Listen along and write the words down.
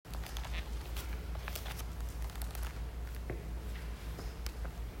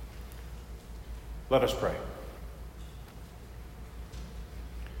Let us pray.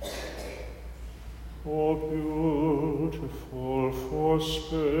 O beautiful for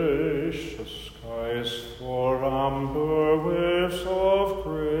spacious skies, for amber waves of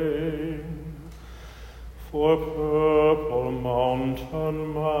grain, for purple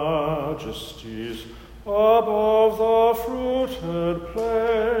mountain majesties above the fruited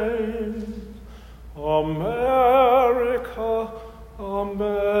plain. America,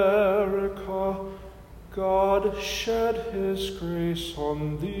 America, God shed his grace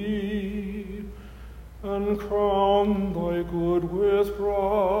on thee, and crown thy good with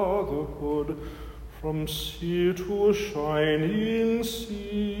brotherhood from sea to shining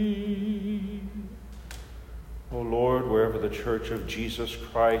sea. O Lord, wherever the Church of Jesus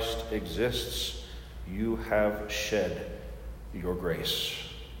Christ exists, you have shed your grace.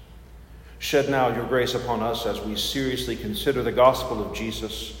 Shed now your grace upon us as we seriously consider the gospel of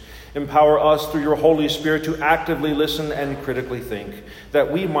Jesus. Empower us through your Holy Spirit to actively listen and critically think,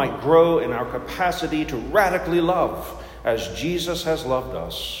 that we might grow in our capacity to radically love as Jesus has loved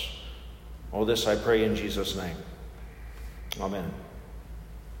us. All this I pray in Jesus' name. Amen.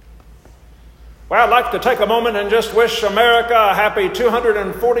 Well, I'd like to take a moment and just wish America a happy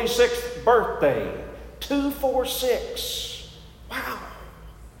 246th birthday. 246. Wow.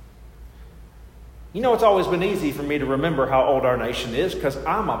 You know, it's always been easy for me to remember how old our nation is because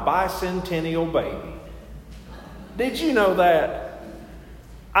I'm a bicentennial baby. Did you know that?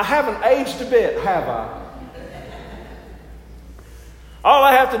 I haven't aged a bit, have I? All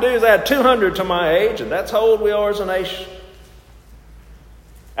I have to do is add 200 to my age, and that's how old we are as a nation.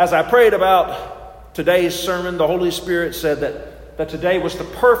 As I prayed about today's sermon, the Holy Spirit said that today was the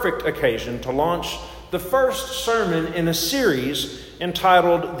perfect occasion to launch the first sermon in a series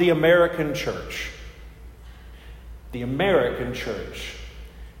entitled The American Church. The American Church.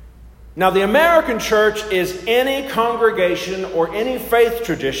 Now, the American Church is any congregation or any faith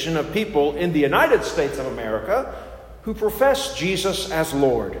tradition of people in the United States of America who profess Jesus as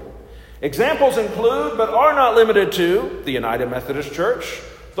Lord. Examples include, but are not limited to, the United Methodist Church,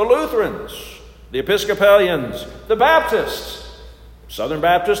 the Lutherans, the Episcopalians, the Baptists, Southern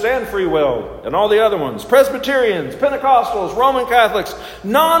Baptist and Free Will, and all the other ones, Presbyterians, Pentecostals, Roman Catholics,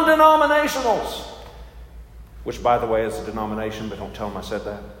 non-denominationals, which, by the way, is a denomination, but don't tell them I said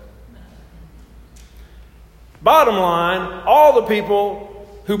that. Bottom line, all the people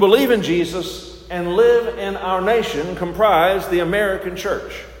who believe in Jesus and live in our nation comprise the American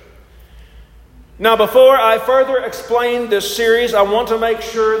Church. Now, before I further explain this series, I want to make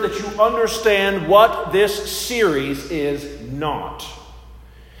sure that you understand what this series is not.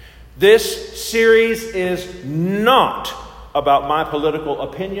 This series is not about my political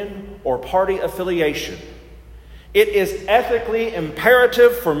opinion or party affiliation. It is ethically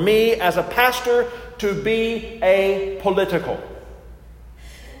imperative for me as a pastor to be apolitical.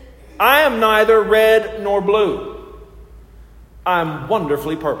 I am neither red nor blue. I'm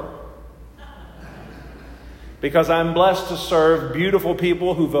wonderfully purple. Because I'm blessed to serve beautiful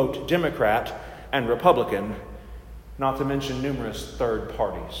people who vote Democrat and Republican, not to mention numerous third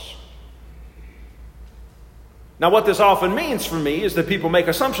parties. Now, what this often means for me is that people make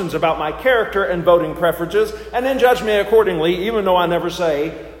assumptions about my character and voting preferences and then judge me accordingly, even though I never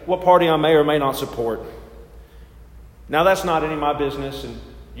say what party I may or may not support. Now, that's not any of my business, and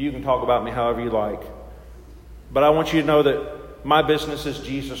you can talk about me however you like. But I want you to know that my business is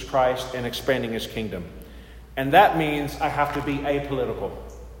Jesus Christ and expanding his kingdom. And that means I have to be apolitical.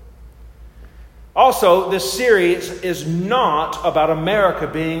 Also, this series is not about America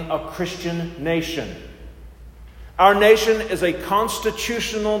being a Christian nation. Our nation is a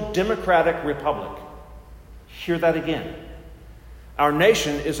constitutional democratic republic. Hear that again. Our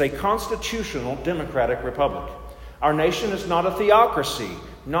nation is a constitutional democratic republic. Our nation is not a theocracy,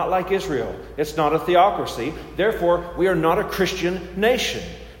 not like Israel. It's not a theocracy. Therefore, we are not a Christian nation.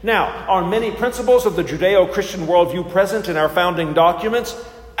 Now, are many principles of the Judeo-Christian worldview present in our founding documents?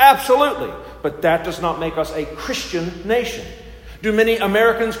 Absolutely. But that does not make us a Christian nation. Do many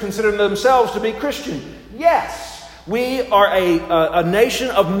Americans consider themselves to be Christian? Yes. We are a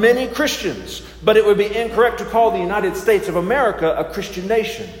nation of many Christians, but it would be incorrect to call the United States of America a Christian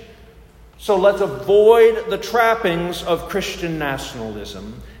nation. So let's avoid the trappings of Christian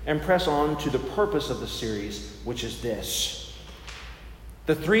nationalism and press on to the purpose of the series, which is this.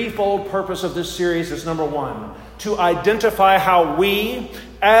 The threefold purpose of this series is, number one, to identify how we,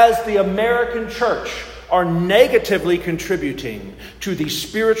 as the American church, are negatively contributing to the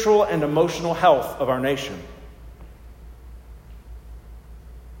spiritual and emotional health of our nation.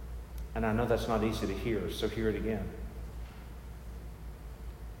 And I know that's not easy to hear, so hear it again.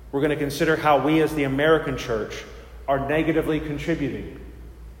 we're going to consider how we as the American church are negatively contributing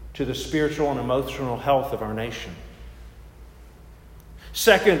to the spiritual and emotional health of our nation.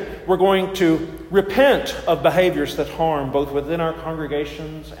 Second, we're going to repent of behaviors that harm both within our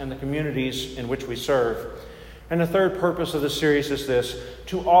congregations and the communities in which we serve. And the third purpose of the series is this: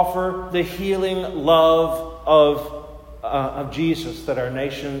 to offer the healing love of Jesus that our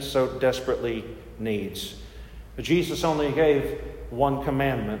nation so desperately needs. But Jesus only gave one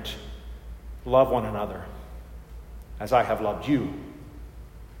commandment: love one another. As I have loved you,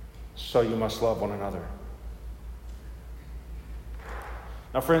 so you must love one another.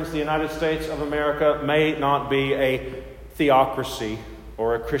 Now, friends, the United States of America may not be a theocracy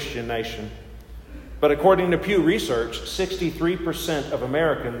or a Christian nation, but according to Pew Research, 63% of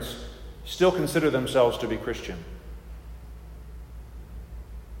Americans still consider themselves to be Christian.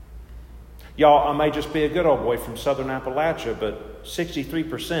 Y'all, I may just be a good old boy from southern Appalachia, but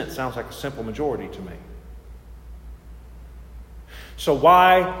 63% sounds like a simple majority to me. So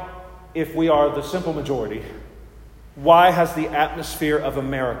why, if we are the simple majority, why has the atmosphere of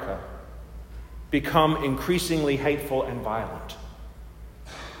America become increasingly hateful and violent?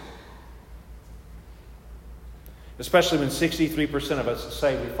 Especially when 63% of us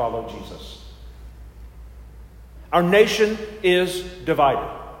say we follow Jesus. Our nation is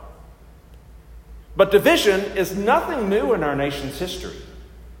divided. But division is nothing new in our nation's history.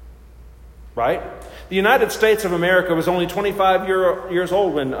 Right? The United States of America was only 25 years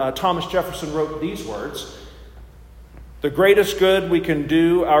old when Thomas Jefferson wrote these words: "The greatest good we can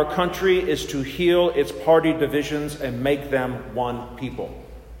do our country is to heal its party divisions and make them one people."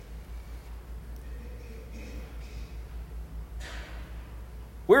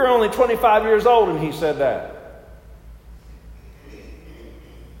 We were only 25 years old and he said that.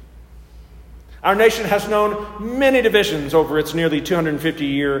 Our nation has known many divisions over its nearly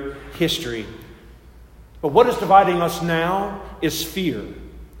 250-year history. But what is dividing us now is fear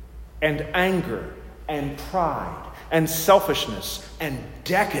and anger and pride and selfishness and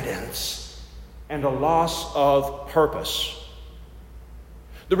decadence and a loss of purpose.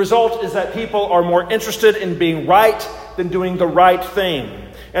 The result is that people are more interested in being right than doing the right thing.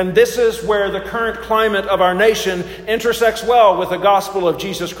 And this is where the current climate of our nation intersects well with the gospel of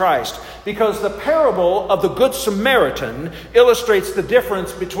Jesus Christ. Because the parable of the Good Samaritan illustrates the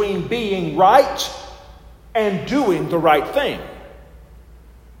difference between being right and doing the right thing.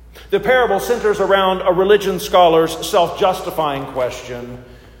 The parable centers around a religion scholar's self-justifying question: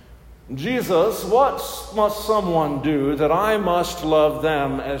 Jesus, what must someone do that I must love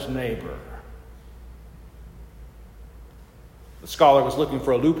them as neighbor? The scholar was looking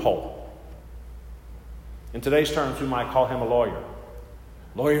for a loophole. In today's terms, we might call him a lawyer.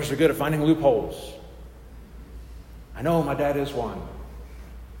 Lawyers are good at finding loopholes. I know, my dad is one.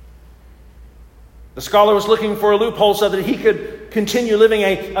 The scholar was looking for a loophole so that he could continue living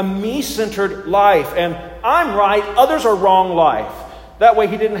a me-centered life, and I'm right, others are wrong life. That way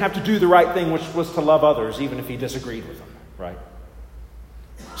he didn't have to do the right thing, which was to love others, even if he disagreed with them, right?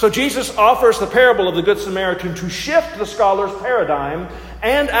 So Jesus offers the parable of the Good Samaritan to shift the scholar's paradigm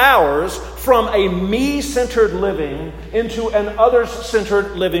and ours from a me-centered living into an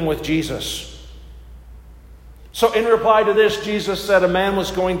others-centered living with Jesus. So in reply to this, Jesus said a man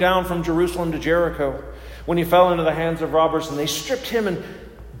was going down from Jerusalem to Jericho when he fell into the hands of robbers, and they stripped him and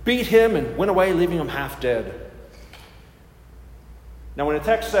beat him and went away, leaving him half dead. Now when the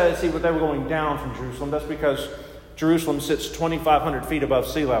text says they were going down from Jerusalem, that's because Jerusalem sits 2,500 feet above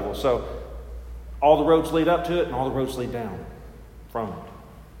sea level. So all the roads lead up to it and all the roads lead down from it.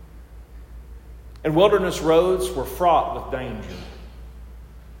 And wilderness roads were fraught with danger.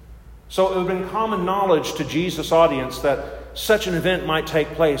 So it would have been common knowledge to Jesus' audience that such an event might take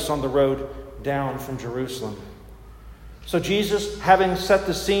place on the road down from Jerusalem. So Jesus, having set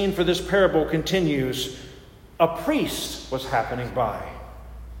the scene for this parable, continues: a priest was happening by.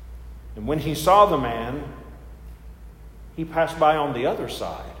 And when he saw the man, he passed by on the other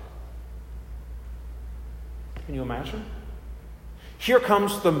side. Can you imagine? Here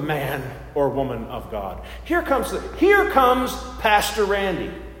comes the man or woman of God. Here comes Pastor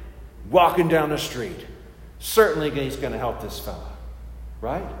Randy walking down the street. Certainly he's going to help this fella.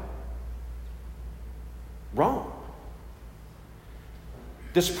 Right? Wrong.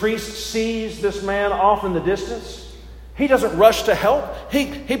 This priest sees this man off in the distance. He doesn't rush to help.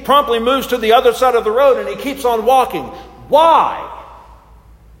 He promptly moves to the other side of the road and he keeps on walking. Why?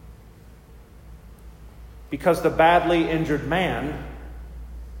 Because the badly injured man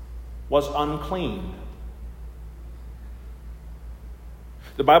was unclean.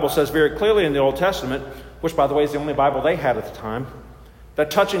 The Bible says very clearly in the Old Testament, which by the way is the only Bible they had at the time,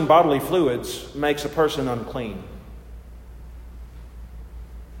 that touching bodily fluids makes a person unclean.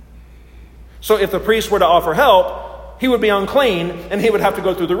 So if the priest were to offer help, he would be unclean, and he would have to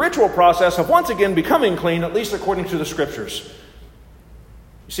go through the ritual process of once again becoming clean, at least according to the Scriptures.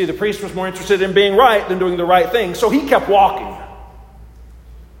 You see, the priest was more interested in being right than doing the right thing, so he kept walking.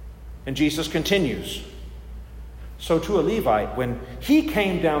 And Jesus continues. So to a Levite, when he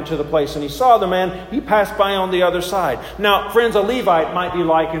came down to the place and he saw the man, he passed by on the other side. Now, friends, a Levite might be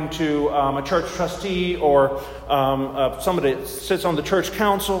likened to a church trustee or somebody that sits on the church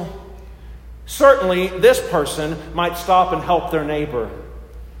council. Certainly, this person might stop and help their neighbor.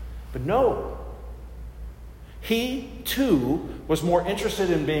 But no. He, too, was more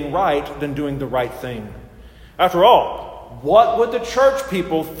interested in being right than doing the right thing. After all, what would the church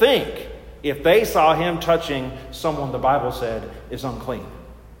people think if they saw him touching someone the Bible said is unclean?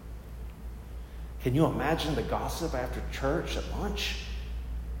 Can you imagine the gossip after church at lunch?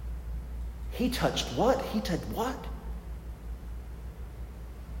 He touched what? He did what?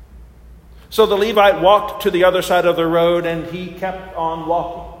 So the Levite walked to the other side of the road, and he kept on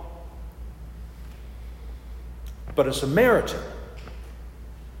walking. But a Samaritan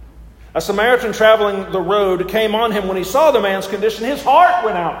traveling the road came on him when he saw the man's condition. His heart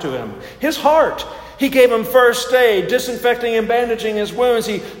went out to him. His heart. He gave him first aid, disinfecting and bandaging his wounds.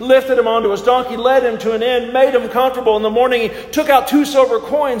 He lifted him onto his donkey, led him to an inn, made him comfortable. In the morning, he took out 2 silver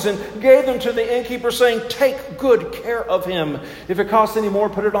coins and gave them to the innkeeper, saying, "Take good care of him. If it costs any more,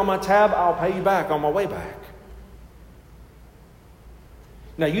 put it on my tab. I'll pay you back on my way back."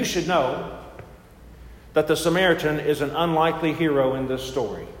 Now, you should know that the Samaritan is an unlikely hero in this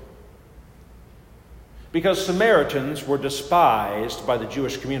story, because Samaritans were despised by the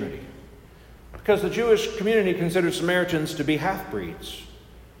Jewish community. Because the Jewish community considered Samaritans to be half-breeds.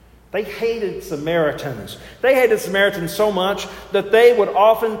 They hated Samaritans. They hated Samaritans so much that they would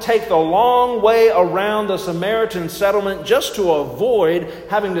often take the long way around the Samaritan settlement just to avoid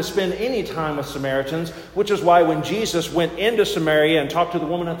having to spend any time with Samaritans, which is why when Jesus went into Samaria and talked to the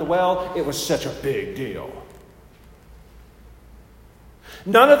woman at the well, it was such a big deal.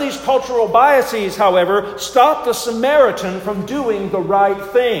 None of these cultural biases, however, stopped the Samaritan from doing the right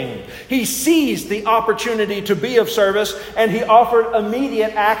thing. He seized the opportunity to be of service, and he offered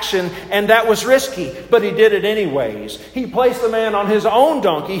immediate action, and that was risky, but he did it anyways. He placed the man on his own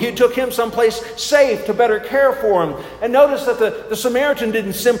donkey. He took him someplace safe to better care for him. And notice that the Samaritan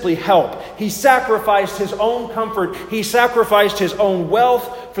didn't simply help. He sacrificed his own comfort. He sacrificed his own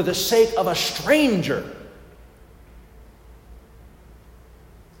wealth for the sake of a stranger.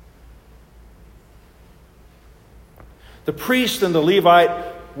 The priest and the Levite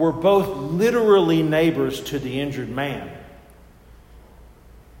were both literally neighbors to the injured man.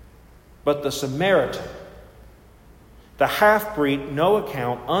 But the Samaritan, the half-breed, no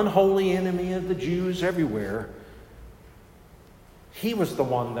account, unholy enemy of the Jews everywhere, he was the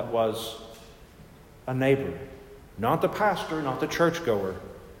one that was a neighbor. Not the pastor, not the churchgoer.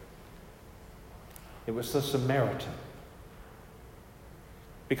 It was the Samaritan.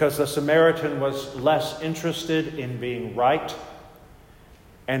 Because the Samaritan was less interested in being right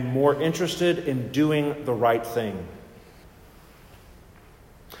and more interested in doing the right thing.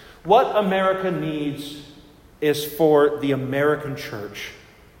 What America needs is for the American church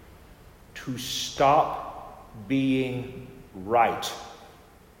to stop being right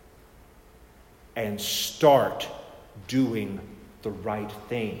and start doing the right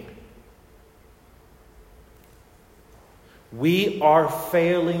thing. We are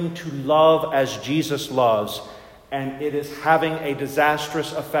failing to love as Jesus loves, and it is having a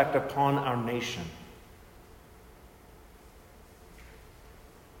disastrous effect upon our nation.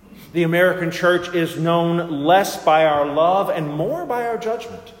 The American church is known less by our love and more by our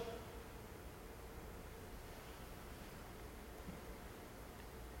judgment.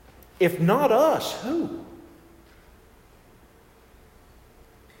 If not us, who?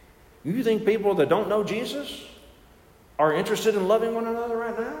 You think people that don't know Jesus are interested in loving one another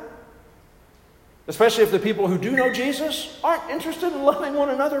right now? Especially if the people who do know Jesus aren't interested in loving one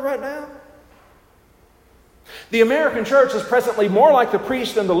another right now? The American church is presently more like the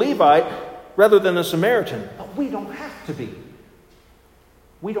priest and the Levite rather than the Samaritan. But we don't have to be.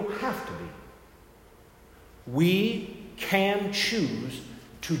 We don't have to be. We can choose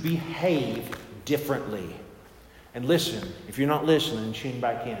to behave differently. And listen, if you're not listening, tune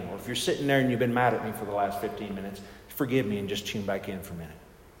back in. Or if you're sitting there and you've been mad at me for the last 15 minutes, forgive me and just tune back in for a minute.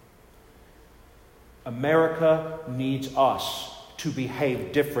 America needs us to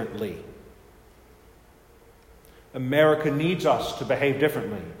behave differently. America needs us to behave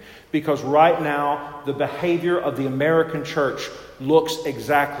differently, because right now the behavior of the American church looks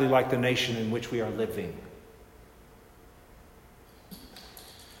exactly like the nation in which we are living.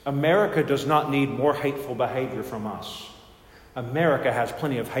 America does not need more hateful behavior from us. America has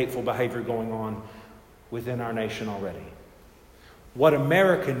plenty of hateful behavior going on within our nation already. What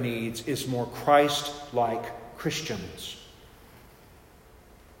America needs is more Christ-like Christians.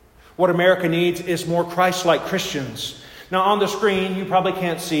 What America needs is more Christ-like Christians. Now, on the screen, you probably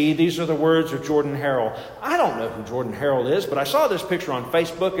can't see, these are the words of Jordan Harrell. I don't know who Jordan Harrell is, but I saw this picture on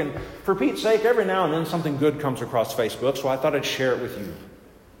Facebook, and for Pete's sake, every now and then something good comes across Facebook, so I thought I'd share it with you.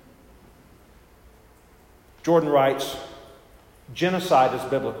 Jordan writes, "Genocide is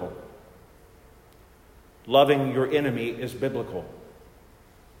biblical. Loving your enemy is biblical.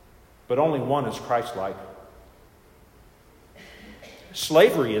 But only one is Christ-like.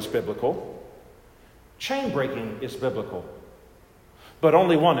 Slavery is biblical. Chain breaking is biblical. But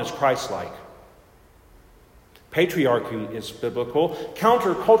only one is Christ-like. Patriarchy is biblical.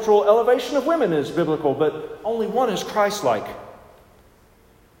 Countercultural elevation of women is biblical, but only one is Christ-like.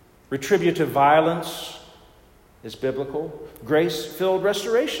 Retributive violence is biblical. Grace-filled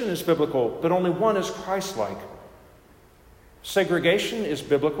restoration is biblical, but only one is Christ-like. Segregation is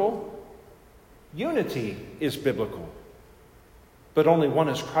biblical. Unity is biblical, but only one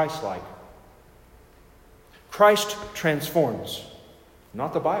is Christ-like. Christ transforms,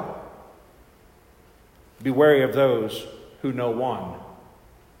 not the Bible. Be wary of those who know one,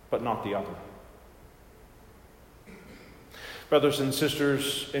 but not the other." Brothers and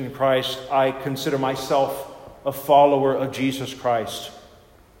sisters in Christ, I consider myself a follower of Jesus Christ.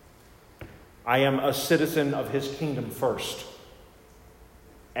 I am a citizen of his kingdom first,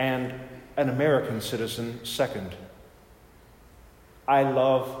 and an American citizen second. I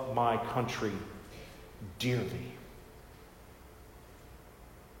love my country dearly.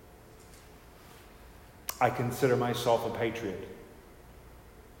 I consider myself a patriot.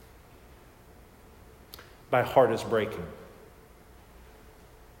 My heart is breaking.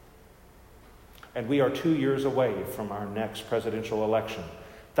 And we are 2 years away from our next presidential election.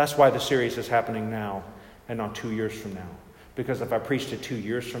 That's why the series is happening now and not 2 years from now. Because if I preached it 2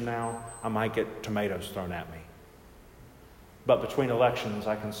 years from now, I might get tomatoes thrown at me. But between elections,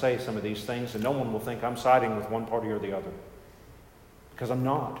 I can say some of these things and no one will think I'm siding with one party or the other. Because I'm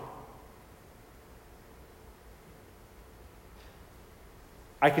not.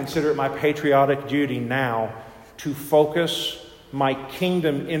 I consider it my patriotic duty now to focus my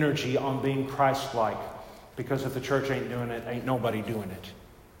kingdom energy on being Christ-like. Because if the church ain't doing it, ain't nobody doing it.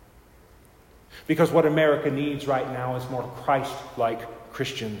 Because what America needs right now is more Christ-like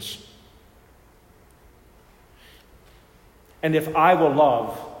Christians. And if I will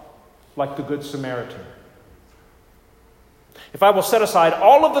love like the Good Samaritan, if I will set aside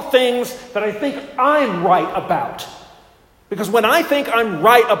all of the things that I think I'm right about, because when I think I'm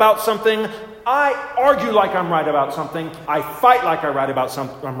right about something, I argue like I'm right about something, I fight like I'm right about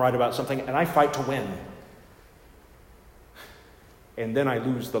something, and I fight to win. And then I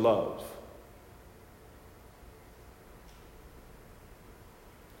lose the love.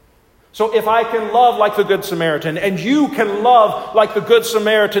 So if I can love like the Good Samaritan, and you can love like the Good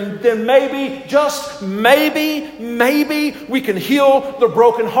Samaritan, then maybe, just maybe we can heal the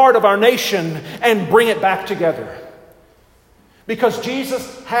broken heart of our nation and bring it back together. Because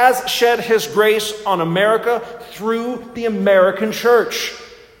Jesus has shed his grace on America through the American church.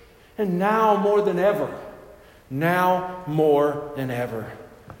 And now more than ever,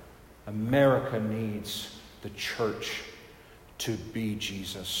 America needs the church to be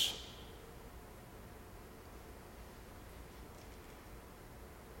Jesus.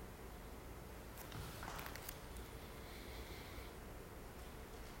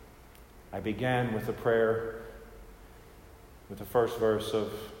 I began with a prayer with the first verse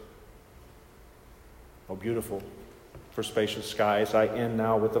of "Oh, beautiful for spacious skies." I end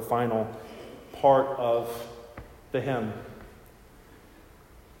now with the final part of the hymn.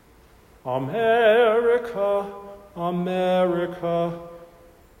 America, America,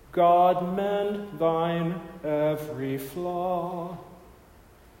 God mend thine every flaw.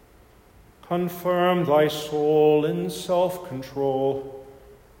 Confirm thy soul in self-control,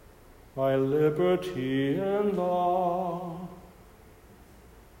 thy liberty and law.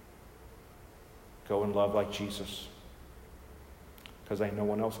 Go and love like Jesus, because ain't no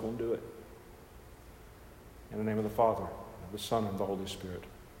one else going to do it. In the name of the Father, and of the Son, and of the Holy Spirit.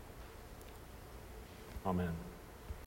 Amen.